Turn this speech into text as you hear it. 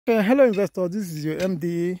Hello investor, this is your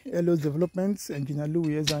MD Elos Developments Engineer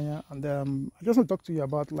Louis Ezanya, and I just want to talk to you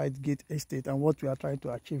about Lightgate Estate and what we are trying to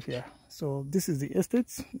achieve here. So this is the estate.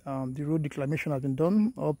 The road declamation has been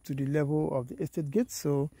done up to the level of the estate gate.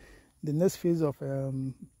 So the next phase of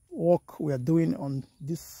work we are doing on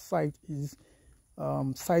this site is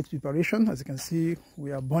site preparation. As you can see,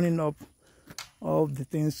 we are burning up all the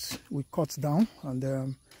things we cut down,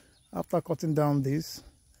 and after cutting down this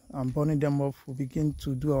and burning them up, we begin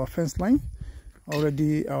to do our fence line.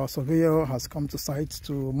 Already our surveyor has come to site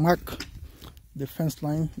to mark the fence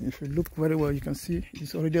line. If you look very well, you can see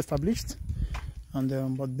it's already established,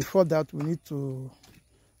 and but before that we need to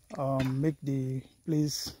make the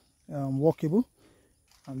place walkable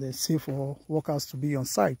and then safe for workers to be on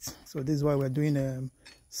site. So this is why we're doing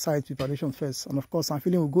site preparation first, and of course some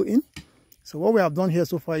filling will go in. So what we have done here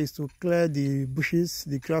so far is to clear the bushes,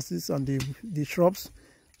 the grasses, and the shrubs,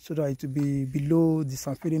 so that it will be below the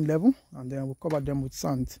sand filling level, and then we'll cover them with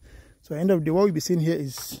sand. So at the end of the day, what we'll be seeing here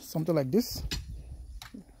is something like this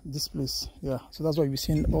place. Yeah, so that's what we'll be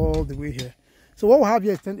seeing all the way here. So what we have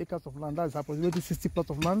here is 10 acres of land. That's approximately 60 plots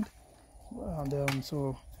of land, and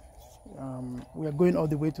so we are going all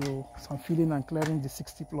the way to sand filling and clearing the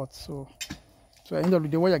 60 plots. So at the end of the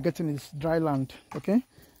day, what you're getting is dry land. Okay,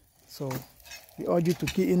 so we urge you to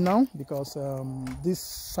key in now, because this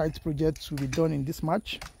site project will be done in this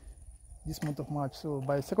month of March. So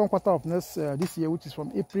by second quarter of this year, which is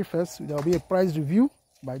from April 1st, there will be a price review.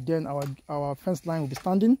 By then our fence line will be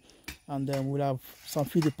standing, and then we'll have some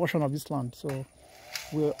feed a portion of this land. So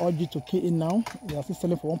we urge you to key in now. We are still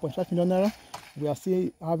selling for 1.5 million naira. We are still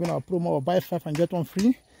having our promo of buy 5 and get 1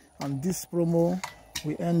 free, and this promo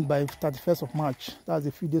will end by 31st of March. That's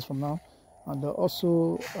a few days from now. And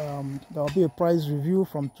also there will be a price review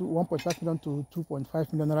from 1.5 million to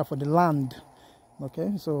 2.5 million naira for the land.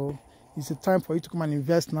 Okay, so it's a time for you to come and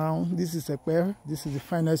invest now. This is Epe. This is the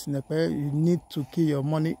finest in Epe. You need to key your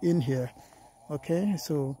money in here. Okay,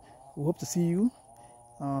 so we hope to see you.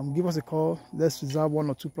 Give us a call. Let's reserve 1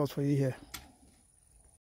 or 2 plots for you here.